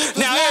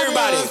 Now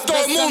everybody,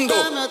 todo el mundo.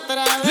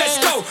 Let's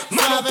go.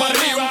 Mano para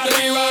arriba,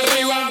 arriba,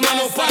 arriba.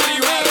 Mano para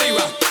arriba,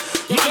 arriba.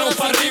 Mano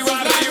para arriba,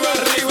 arriba,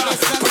 arriba.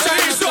 Put your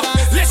hands up.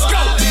 Let's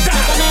go.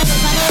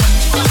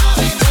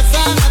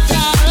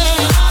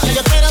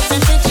 Yo quiero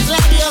sentir tus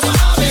labios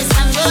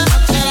besando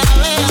otra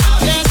vez.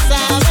 Besa,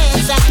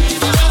 besa,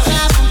 besa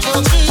un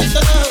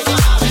poquito.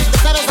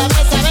 Besa, besa,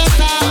 besa,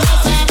 besa,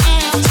 bésame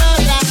otro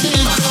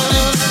ratito.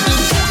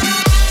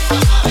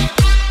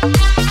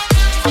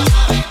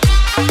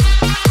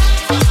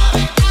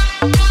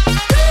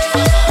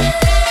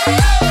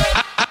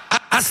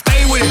 I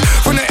stay with it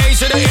from the A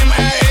to the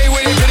MIA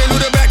with it. Hit it through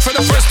the back for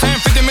the first time.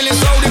 50 million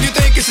sold. If you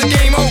think it's a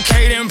game,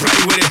 okay, then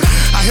play with it.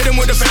 I hit him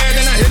with a fad,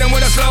 then I hit him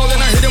with a slow,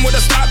 then I hit him with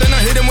a stop, then I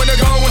hit him with a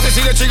go. Once they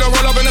see the chica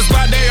roll up in the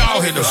spot, they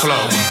all hit the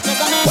flow.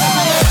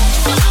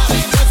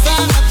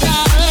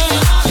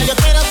 Yo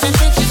quiero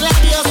sentir tus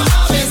labios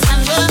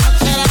besando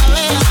otra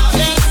vez.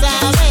 Besa,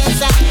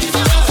 besa,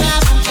 besa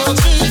un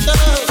poquito.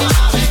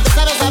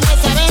 Besa, besa,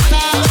 besa,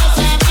 besa,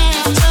 bésame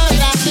otro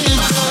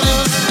ratito.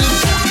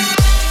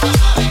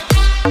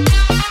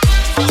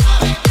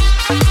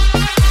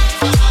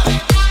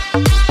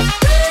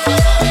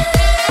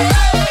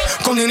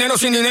 Con dinero,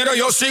 sin dinero,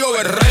 yo sigo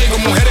el rey.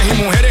 Con mujeres y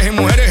mujeres y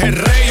mujeres el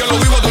rey. Yo lo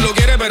vivo, tú lo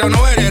quieres, pero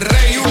no eres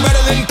rey. You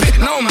better than Pitt,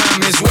 no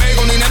mames, güey.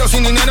 Con dinero,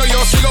 sin dinero,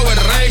 yo sigo el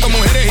rey. Con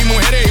mujeres y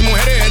mujeres y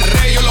mujeres el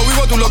rey. Yo lo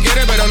vivo, tú lo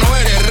quieres, pero no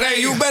eres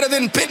rey. You better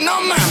than Pitt,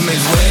 no mames,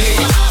 güey.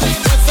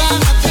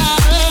 Bésame otra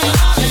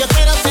vez. Yo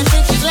quiero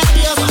sentir tus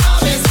labios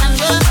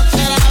besando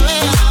otra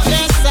vez.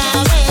 Besa,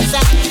 besa,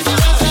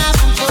 besa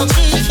un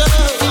poquito.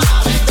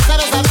 Besa,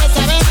 besa,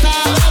 besa, besa,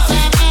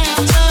 bésame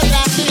otro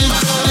ratito.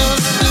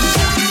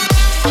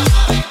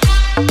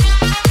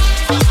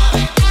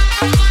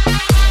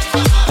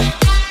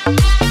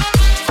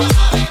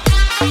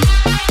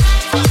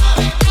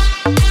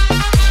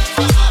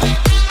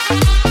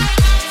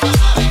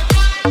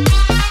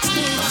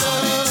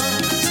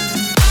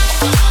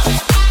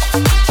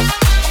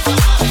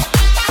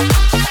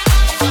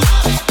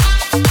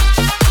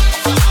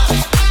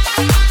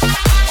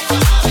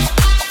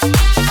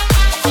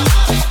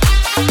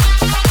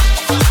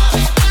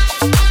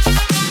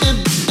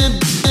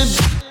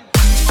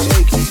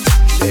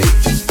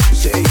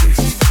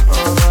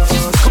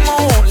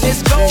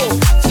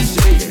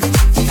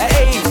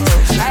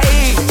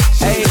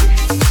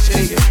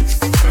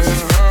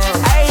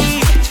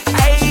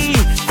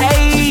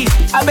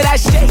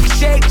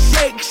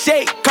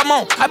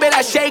 on. I bet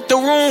I shake the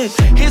room.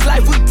 His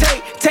life we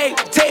take.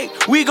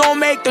 We gon'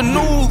 make the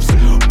news.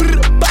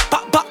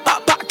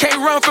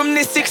 Can't run from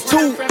this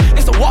 6'2".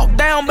 It's a walk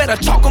down, better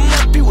chalk 'em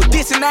up. You with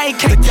this and I ain't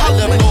can't talk.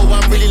 The gal know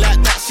I'm really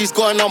like that. She's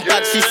going on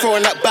bad. She's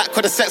throwing that back,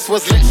 cause the sex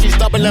was lit. She's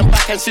doubling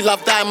back and she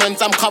love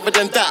diamonds. I'm covered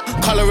in that.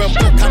 Colour and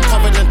book, I'm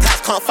covered in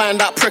tats. Can't find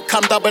that prick,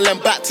 I'm doubling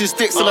back. 2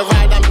 sticks on the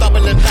ride, I'm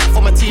doubling that.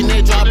 From a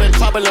teenager, I've been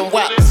troubling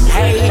wax.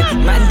 Hey,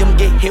 man, them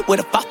get hit with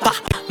a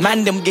 5-5.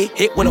 Man, them get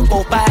hit with a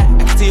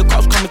 4-5. I can see a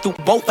cross coming through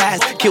both eyes.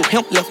 Kill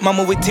him, left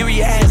mama with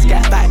teary eyes.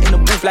 Got back in the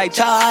booth like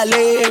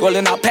Charlie.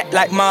 Rolling out pack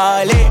like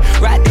Marley.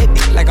 Ride that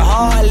dick like a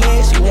Harley.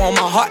 She want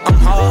my heart, I'm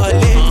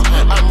Harley.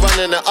 I'm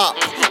running it up.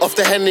 Off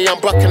the Henny, I'm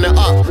bucking it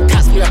up.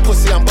 Catch me a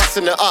pussy, I'm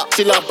busting it up.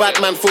 She love bad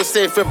man, feel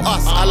safe with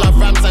us. I love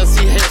rams and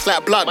CH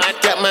like blood.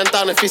 Get man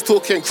down if he's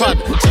talking crud.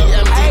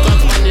 GMD,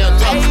 guns, money and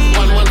drugs.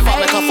 1-1 fuck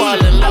like I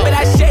fall in love. I bet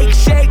I shake,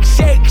 shake,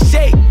 shake,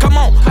 shake. Come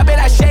on, I bet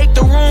I shake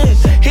the room.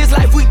 His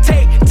life we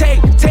take.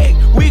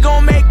 We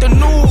gon' make the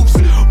news.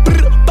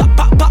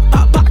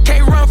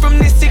 Can't run from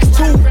this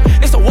 6'2".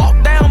 It's a walk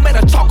down,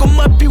 better chalk 'em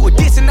up. You with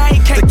this and I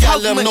ain't can't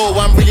talk. The gal know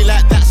I'm really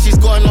like that. She's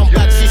going on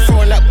bad. She's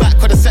throwing that back,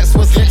 cause the sex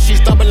was lit.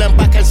 She's doubling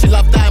back and she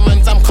love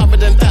diamonds. I'm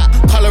covered in that.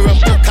 Colour and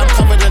book, I'm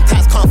covered in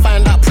tats. Can't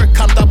find that prick,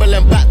 I'm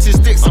doubling back. 2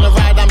 sticks on the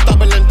ride, I'm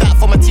doubling that.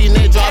 From a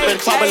teenager, I've been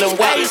troubling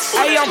wax.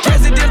 Hey, I'm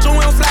presidential,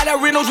 we don't slide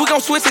out Reynolds. We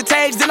gon' switch the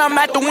tags, then I'm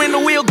at the window.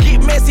 We'll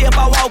get messy if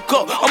I walk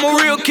up. I'm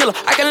a real killer,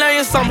 I can learn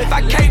you something. If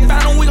I can't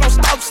find them, we gon'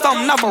 stalk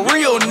something. Not for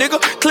real, nigga.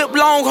 Clip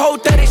long,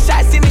 hold 30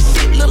 shots in this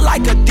shit. Look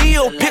like a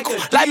deal pickle.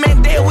 Like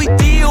Mandela, we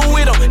deal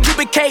with them. Keep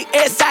it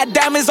KSI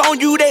diamonds on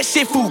you, that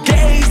shit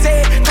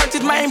fugazi. Turned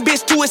his main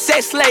bitch to a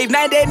sex slave.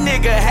 Now that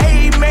nigga,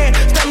 hey man.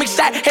 Stomach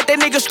shot, hit that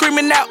nigga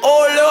screaming out,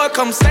 oh Lord,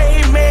 come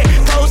save me.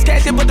 Close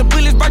casket, but the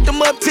bullets burnt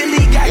him up till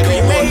he got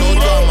cremated.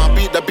 No drama,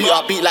 beat the beat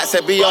up, beat like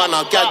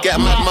Sevillana. Gal get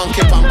mad,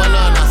 monkey pan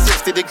banana.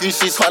 60 degrees,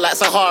 she's hot like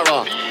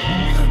Sahara.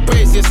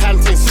 Brace this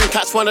hand thing, soon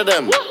catch one of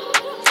them.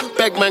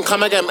 Beg man,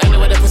 come again.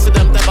 Anyway, they pussy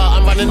them, they're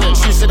I'm running in.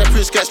 Shoes to the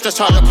priest, get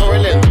stretched out the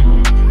correlin.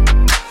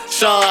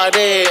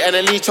 Sade, and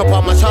a leech up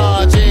on my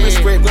charge.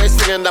 Wrist break, grace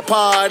singing the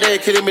party.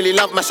 Killing really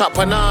love my shot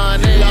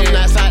panani. Love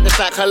nights like this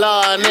like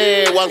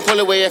Kalani. One call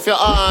away if you're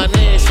on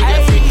it. She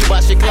get freaky,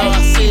 but she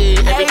classy.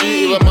 Every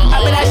duty with my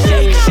I bet I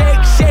shake,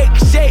 shake, shake,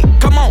 shake.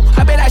 Come on,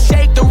 I bet I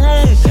shake the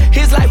room.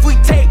 His life we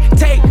take.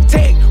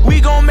 We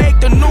gon' make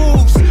the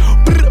news.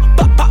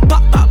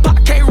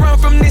 Can't run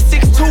from this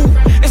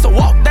 6'2". It's a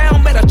walk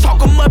down, better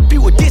chalk 'em up.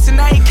 You with this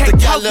and I ain't can't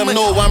talk. The gal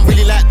know I'm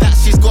really like that.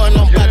 She's going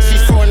on bad.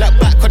 She's throwing that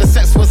back, cause the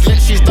sex was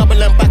lit. She's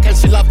doubling back and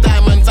she love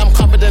diamonds. I'm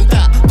covered in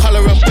that.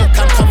 Colour and book,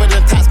 I'm covered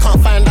in tats.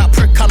 Can't find that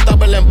prick, I'm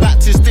doubling back.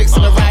 2 sticks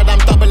on the ride, I'm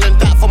doubling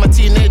that. From a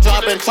teenager,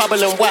 I've been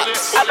troubling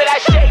wax. I bet I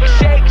shake,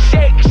 shake,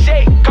 shake,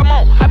 shake. Come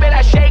on, I bet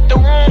I shake the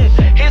room.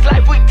 His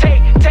life we take.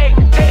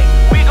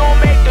 We gon'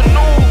 make the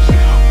news.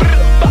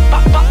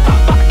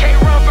 Can't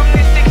run from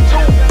this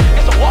 6'2".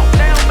 It's a walk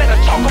down, better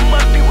chalk 'em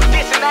up. You with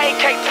this and I ain't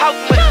can't talk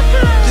much.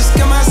 Just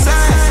come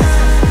outside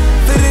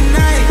for the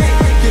night.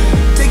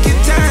 Take your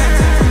time,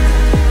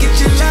 get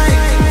your life.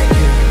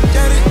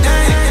 Dirty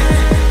thing.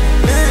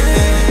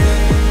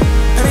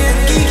 I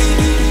mean,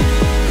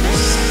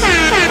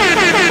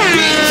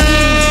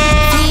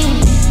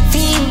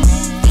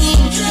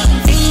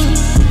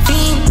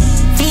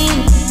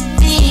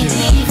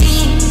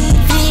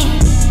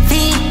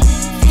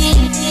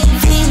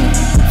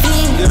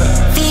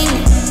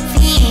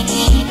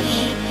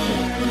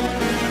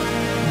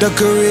 the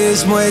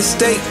career's more at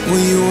stake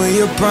when you in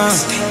your prime.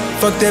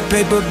 Fuck that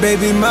paper,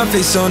 baby, my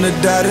face on the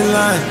dotted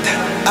line.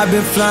 I've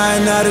been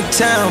flying out of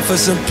town for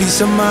some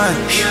peace of mind.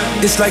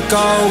 It's like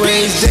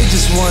always, they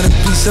just want a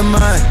piece of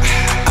mind.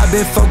 I've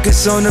been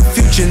focused on the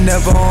future,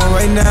 never on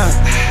right now.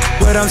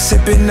 But I'm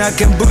sipping that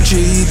kombucha,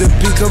 either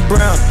pink or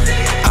brown.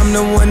 I'm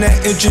the one that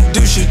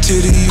introduced you to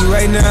the you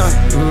right now.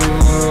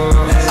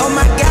 Oh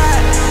my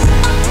God,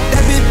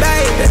 that be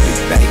babe,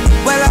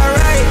 well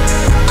alright.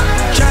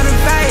 Tryna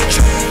fight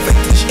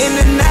in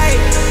the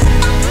night,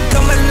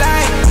 come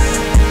alive.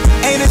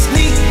 Ain't it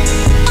sneak?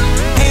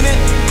 Ain't it?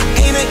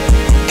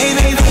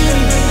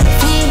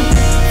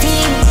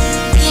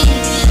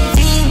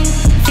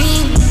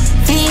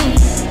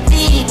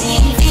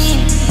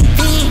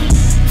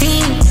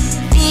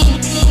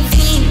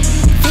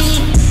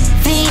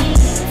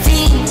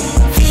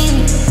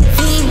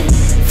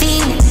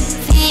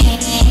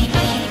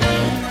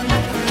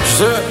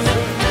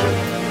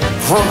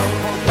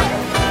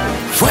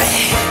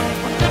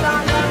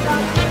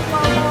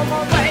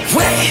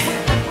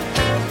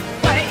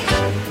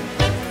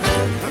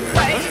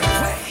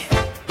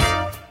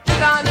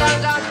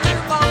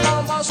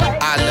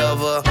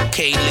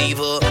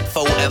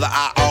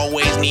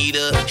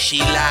 She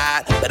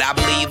lied, but I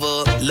believe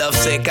her. Love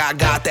sick, I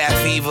got that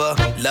fever.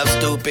 Love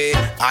stupid,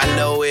 I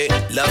know it.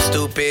 Love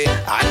stupid,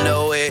 I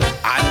know it.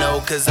 I know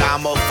cause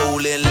I'm a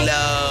fool in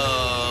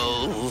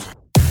love.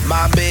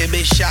 My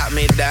baby shot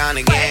me down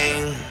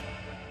again.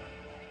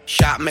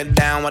 Shot me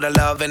down with a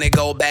love and it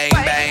go bang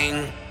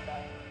bang.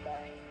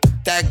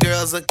 That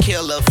girl's a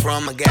killer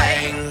from a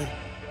gang.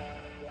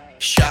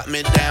 Shot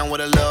me down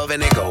with a love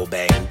and it go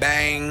bang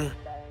bang.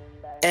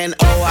 And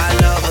oh, I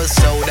love her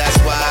so, that's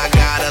why I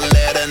gotta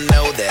let her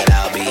know that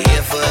I'll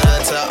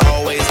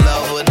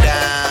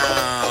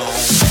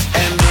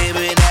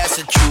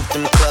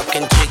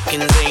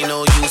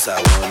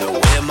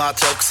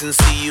face and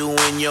see you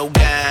in your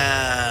gown.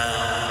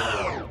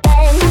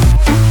 Bang,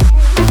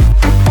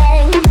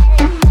 bang,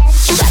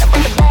 shot up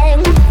with a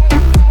bang.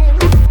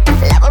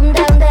 Love 'em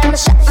down, down,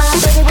 shot my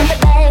booty with a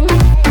bang.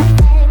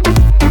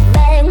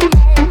 Bang,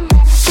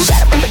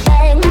 shot up with a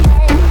bang.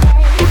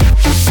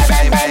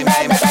 Bang, bang,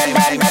 bang, bang,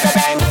 bang, bang,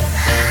 bang.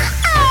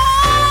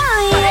 Oh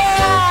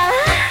yeah,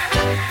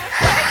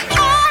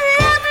 I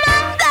love my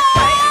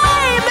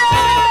baby.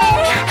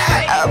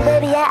 Oh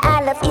baby, yeah,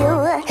 I love you.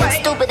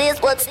 Stupid is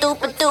what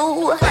stupid do.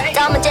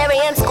 Tom and Jerry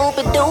and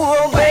Scooby-Doo.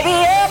 Oh baby,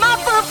 I'm a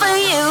fool for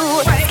you.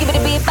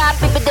 Skibbity-bee-bop,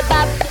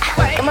 bibbidi-bop.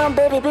 Come on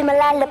baby, be my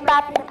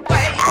lollipop.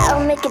 I'll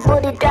make your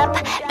booty drop.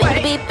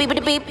 Bibbidi-beep,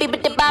 bibbidi-beep,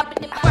 bibbidi-bop.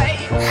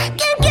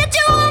 Can't get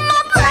you on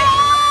my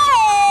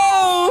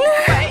brain,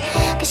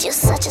 'cause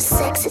you're such a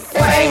sexy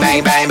thing. Bang,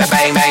 bang, bang, bang,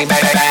 bang, bang,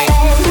 bang, bang.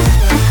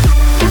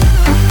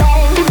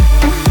 Bang,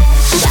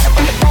 shot up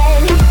with a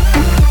bang.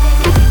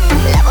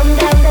 Love 'em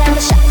down, down,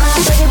 shot my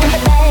booty with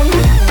a bang.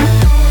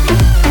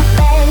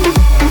 Bang,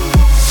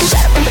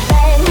 shot up with a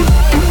bang.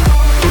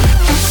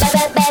 Bang,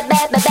 bang, bang,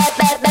 bang, bang,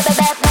 bang, bang, bang,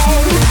 bang,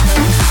 bang.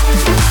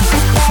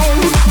 Bang,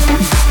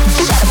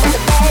 shot up with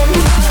a bang.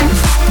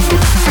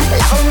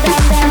 Love 'em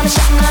down, down,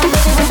 shot my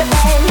booty with a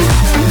bang.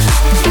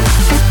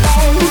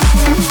 Bang,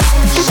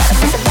 shot up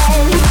with a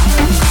bang.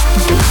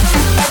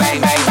 Bang,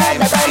 bang, bang,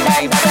 bang, bang,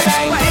 bang, bang,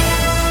 bang.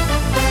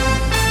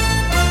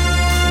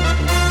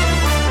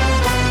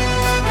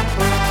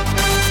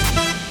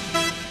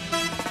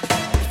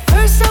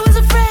 First I was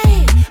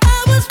afraid, I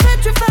was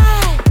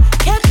petrified.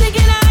 Kept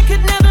thinking I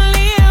could never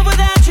live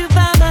without you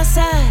by my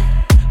side.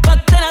 But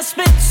then I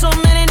spent so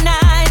many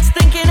nights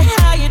thinking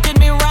how you did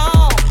me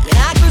wrong. And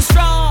I grew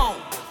strong,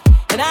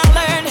 and I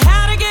learned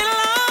how to get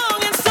along.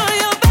 And so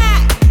you're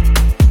back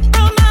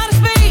from outer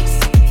space.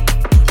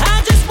 I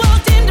just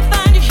walked in to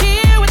find you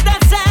here with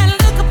that sad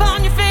look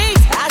upon your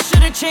face. I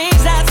should have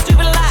changed that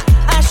stupid lie.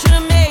 I should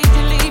have made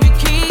you leave your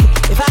key.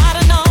 If I'd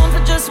have known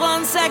for just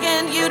 1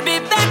 second you'd be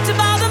back to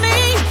bother me.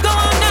 Go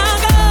on now,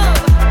 go.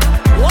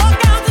 Walk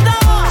out the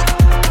door.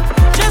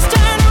 Just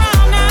turn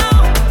around now,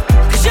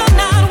 'cause you're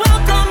not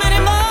welcome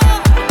anymore.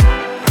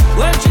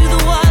 Weren't you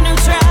the one who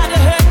tried to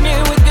hurt me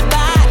with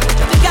goodbye?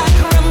 You think I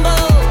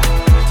crumble?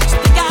 You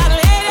think I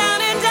lay down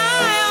and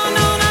die? Oh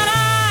no, not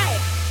I.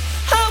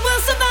 I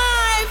will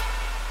survive.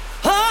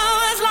 Oh,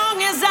 as long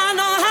as I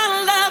know how to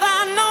love, I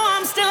know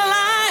I'm still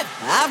alive.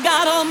 I've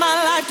got all my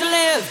life to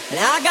live, and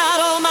I got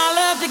all my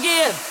love to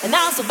give, and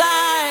I'll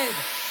survive.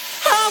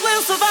 I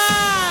will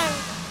survive.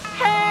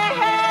 Hey,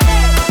 hey.